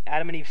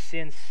 Adam and Eve's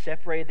sin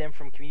separated them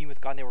from communion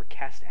with God, and they were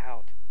cast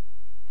out.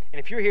 And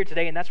if you're here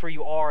today and that's where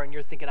you are, and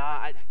you're thinking,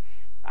 I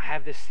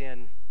have this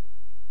sin,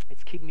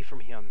 it's keeping me from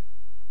Him,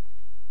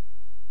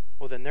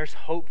 well, then there's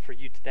hope for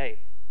you today.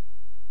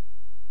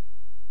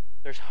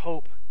 There's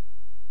hope.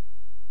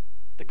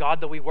 The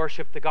God that we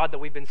worship, the God that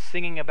we've been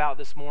singing about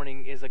this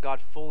morning, is a God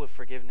full of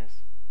forgiveness.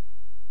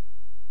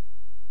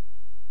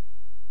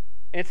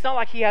 And it's not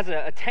like He has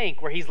a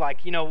tank where He's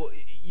like,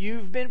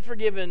 you've been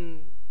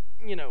forgiven,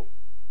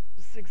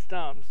 6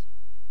 times.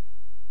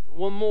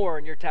 One more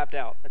and you're tapped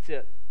out. That's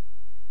it.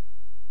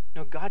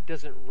 No, God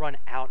doesn't run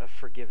out of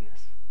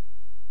forgiveness.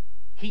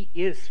 He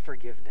is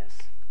forgiveness.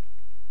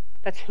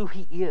 That's who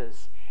He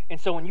is. And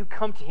so when you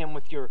come to Him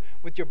with your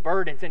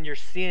burdens and your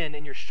sin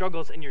and your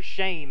struggles and your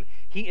shame,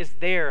 He is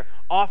there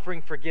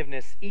offering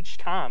forgiveness each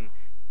time.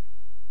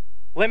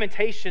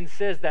 Lamentation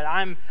says that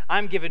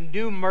I'm given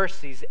new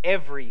mercies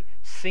every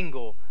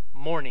single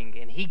morning,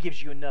 and He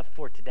gives you enough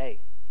for today.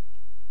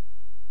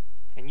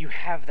 And you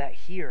have that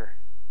here.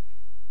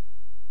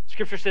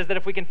 Scripture says that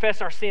if we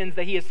confess our sins,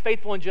 that He is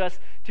faithful and just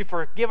to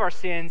forgive our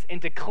sins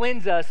and to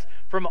cleanse us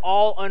from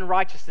all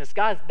unrighteousness.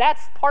 Guys,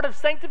 that's part of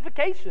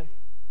sanctification.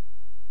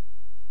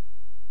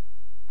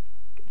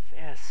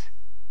 Confess.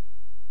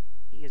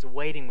 He is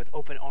waiting with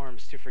open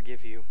arms to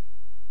forgive you.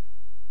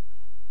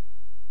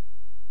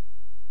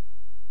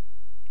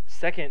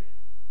 Second,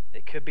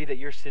 it could be that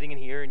you're sitting in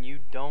here and you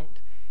don't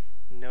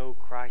know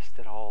Christ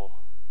at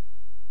all.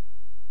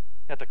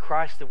 That the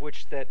Christ of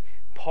which that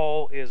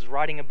Paul is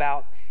writing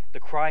about, the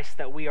Christ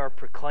that we are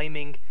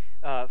proclaiming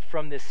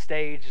from this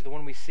stage, the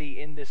one we see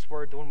in this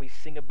word, the one we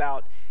sing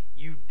about,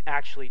 you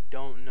actually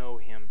don't know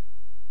Him.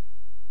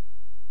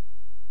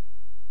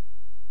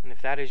 And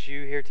if that is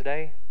you here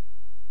today,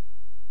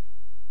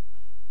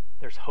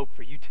 there's hope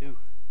for you too.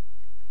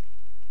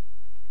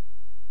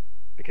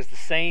 Because the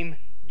same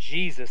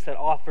Jesus that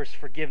offers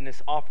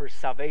forgiveness offers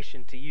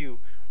salvation to you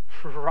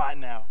right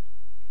now.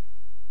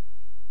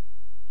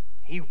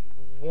 He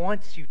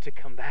wants you to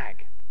come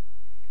back.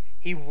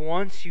 He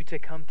wants you to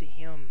come to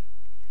Him.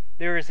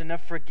 There is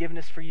enough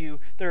forgiveness for you.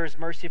 There is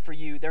mercy for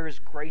you. There is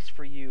grace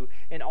for you.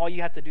 And all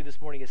you have to do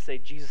this morning is say,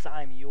 Jesus,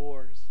 I am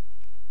yours.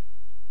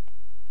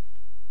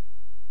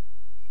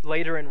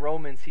 Later in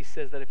Romans, he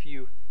says that if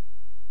you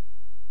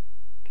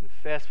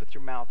confess with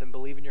your mouth and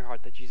believe in your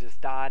heart that Jesus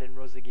died and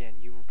rose again,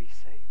 you will be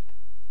saved.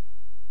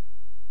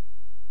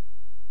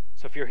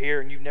 So if you're here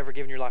and you've never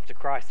given your life to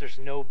Christ, there's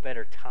no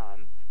better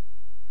time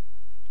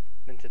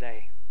than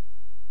today.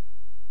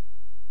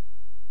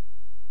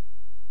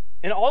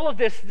 And all of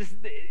this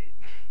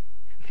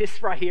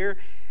right here,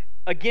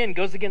 again,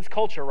 goes against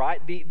culture, right?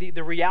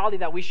 The reality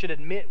that we should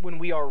admit when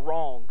we are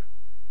wrong.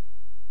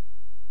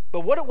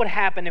 But what would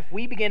happen if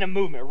we began a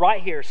movement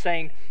right here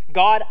saying,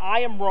 God,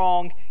 I am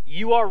wrong,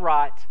 you are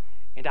right,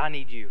 and I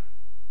need you.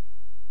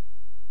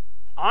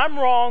 I'm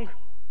wrong,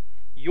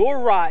 you're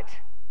right,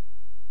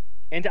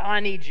 and I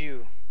need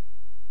you.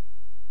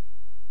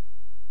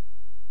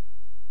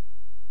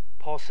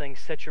 Paul's saying,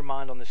 set your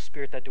mind on the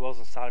Spirit that dwells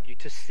inside of you.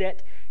 To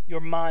set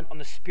your mind on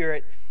the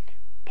Spirit,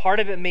 part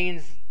of it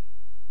means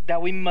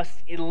that we must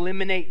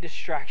eliminate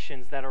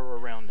distractions that are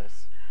around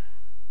us.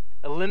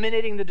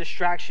 Eliminating the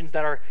distractions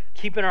that are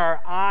keeping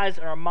our eyes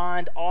and our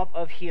mind off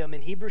of Him.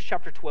 In Hebrews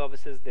chapter 12, it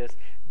says this,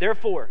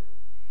 therefore,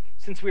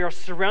 since we are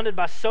surrounded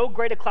by so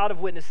great a cloud of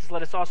witnesses,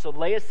 let us also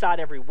lay aside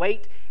every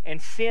weight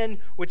and sin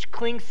which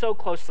clings so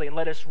closely, and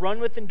let us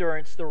run with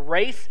endurance the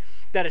race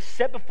that is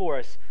set before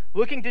us,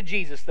 looking to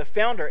Jesus, the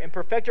founder and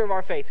perfecter of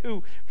our faith,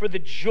 who, for the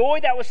joy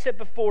that was set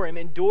before him,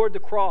 endured the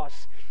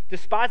cross,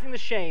 despising the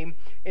shame,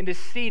 and is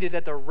seated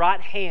at the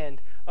right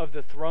hand of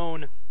the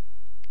throne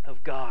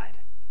of God.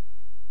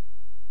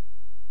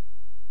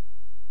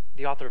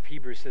 The author of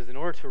Hebrews says, in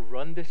order to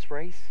run this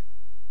race,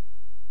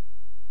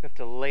 we have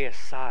to lay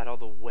aside all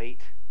the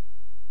weight,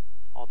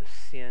 all the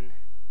sin,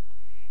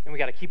 and we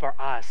got to keep our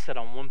eyes set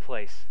on one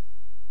place.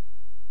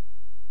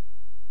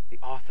 The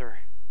author,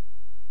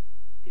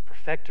 the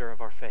perfecter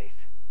of our faith,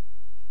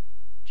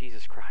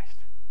 Jesus Christ.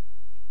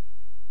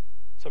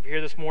 So if you're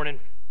here this morning,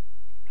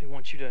 we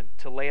want you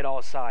to lay it all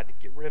aside, to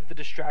get rid of the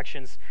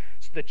distractions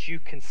so that you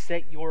can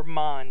set your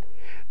mind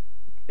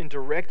and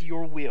direct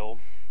your will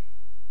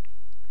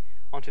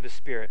onto the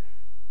Spirit.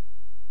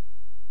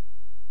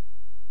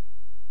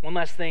 One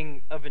last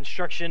thing of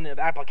instruction, of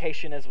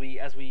application as we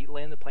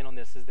land the plane on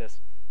this is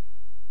this.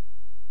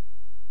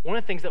 One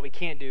of the things that we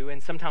can't do,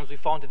 and sometimes we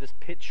fall into this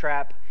pit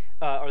trap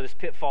or this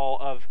pitfall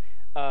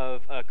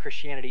of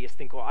Christianity, is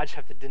think, well, I just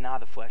have to deny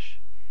the flesh.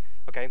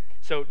 Okay?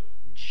 So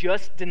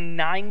just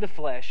denying the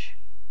flesh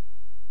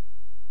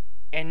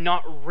and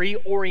not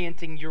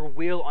reorienting your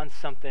will on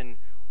something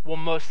will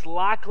most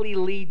likely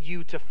lead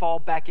you to fall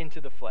back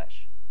into the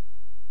flesh.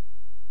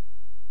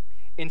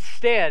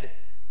 Instead,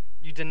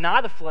 you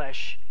deny the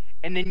flesh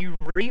and then you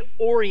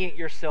reorient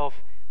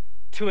yourself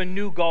to a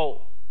new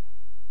goal.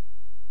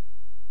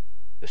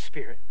 The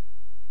Spirit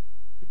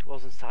who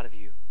dwells inside of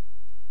you.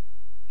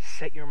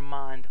 Set your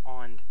mind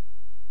on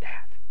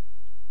that.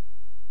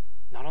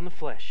 Not on the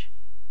flesh,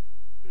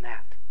 on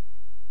that.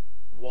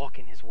 Walk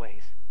in His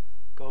ways.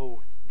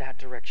 Go that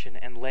direction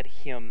and let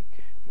Him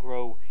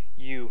grow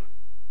you.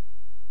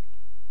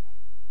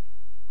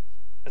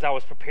 As I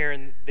was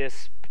preparing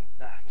this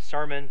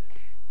sermon,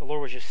 the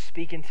Lord was just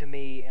speaking to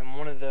me, and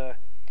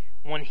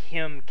one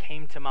hymn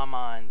came to my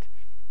mind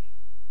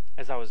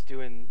as I was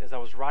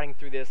writing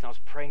through this and I was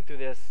praying through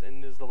this,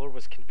 and as the Lord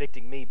was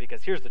convicting me,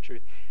 because here's the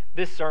truth: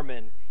 this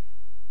sermon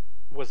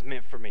was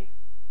meant for me.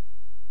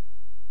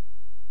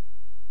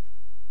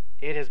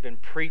 It has been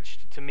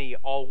preached to me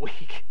all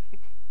week.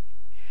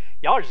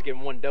 Y'all are just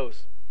getting one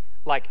dose.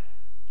 Like,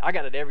 I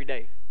got it every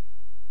day.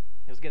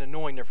 It was getting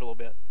annoying there for a little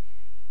bit.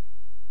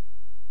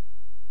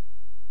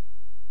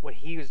 What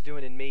He was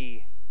doing in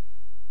me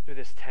through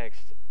this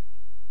text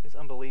is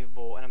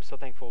unbelievable, and I'm so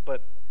thankful.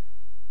 But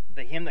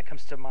the hymn that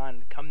comes to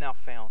mind, Come Thou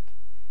Fount.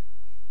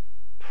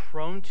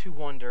 Prone to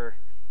wonder,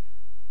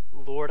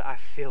 Lord, I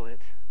feel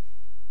it.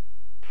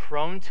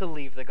 Prone to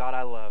leave the God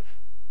I love.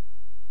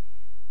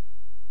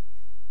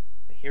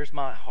 But here's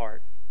my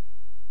heart.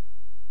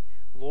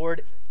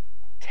 Lord,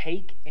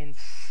 take and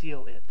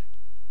seal it.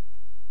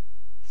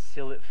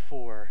 Seal it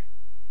for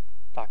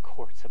Thy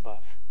courts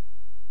above.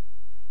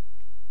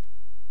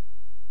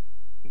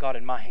 God,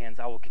 in my hands,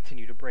 I will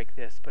continue to break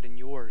this, but in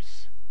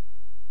yours,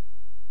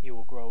 you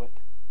will grow it.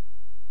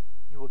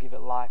 You will give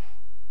it life.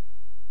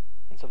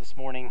 And so this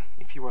morning,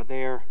 if you are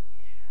there,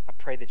 I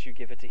pray that you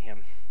give it to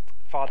Him.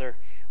 Father,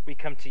 we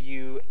come to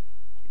you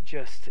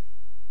just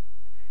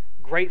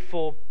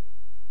grateful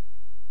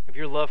of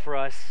your love for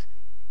us.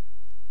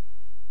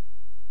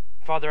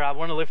 Father, I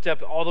want to lift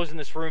up all those in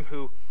this room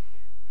who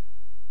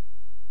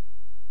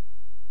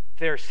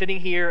they're sitting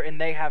here and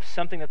they have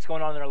something that's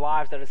going on in their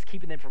lives that is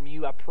keeping them from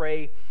you. I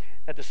pray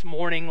that this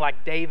morning,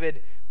 like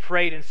David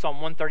prayed in Psalm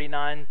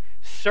 139,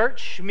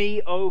 search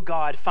me, O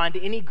God, find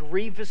any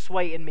grievous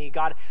way in me.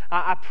 God,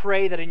 I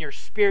pray that in your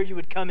Spirit you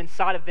would come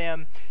inside of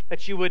them,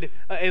 that you would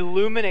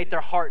illuminate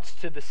their hearts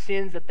to the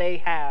sins that they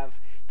have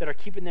that are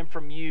keeping them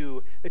from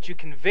you, that you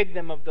convict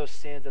them of those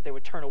sins, that they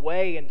would turn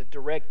away and to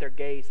direct their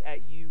gaze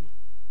at you.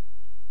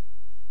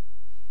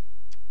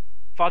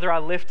 Father, I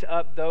lift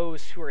up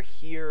those who are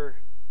here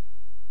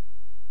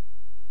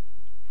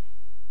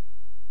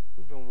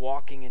who've been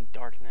walking in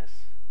darkness.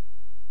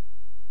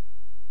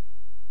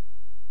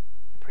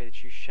 I pray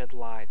that you shed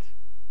light.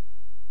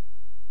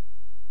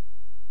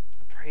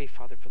 I pray,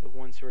 Father, for the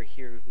ones who are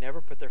here who've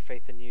never put their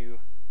faith in you.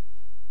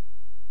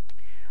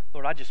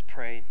 Lord, I just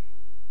pray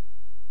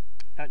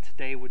that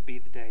today would be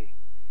the day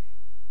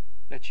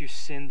that you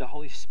send the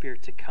Holy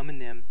Spirit to come in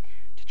them,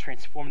 to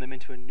transform them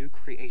into a new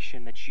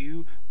creation, that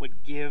you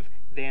would give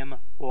them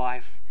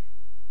life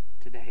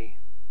today.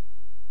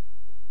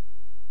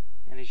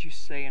 And as you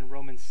say in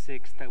Romans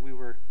 6, that we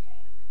were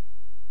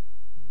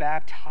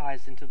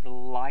baptized into the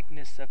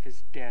likeness of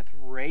His death,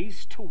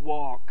 raised to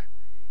walk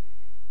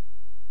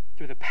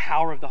through the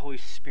power of the Holy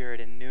Spirit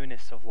and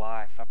newness of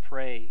life. I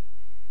pray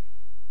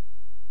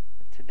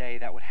that today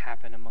that would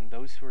happen among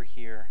those who are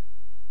here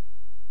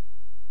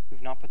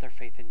who've not put their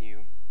faith in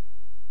you.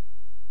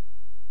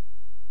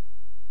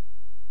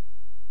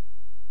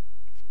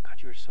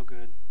 God, you are so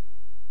good.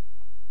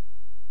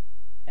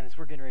 And as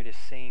we're getting ready to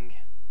sing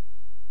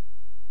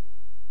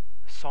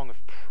a song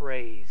of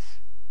praise,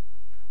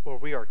 where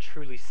we are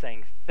truly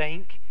saying,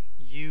 thank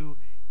you,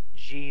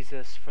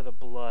 Jesus, for the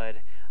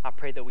blood, I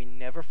pray that we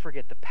never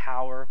forget the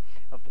power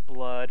of the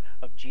blood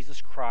of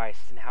Jesus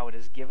Christ and how it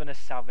has given us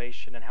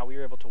salvation and how we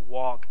are able to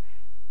walk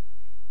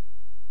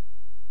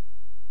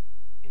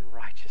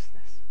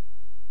righteousness.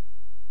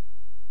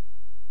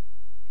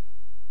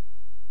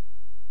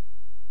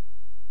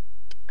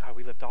 God,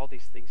 we lift all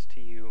these things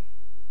to you.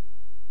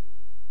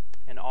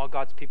 And all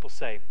God's people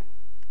say,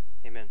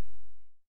 amen.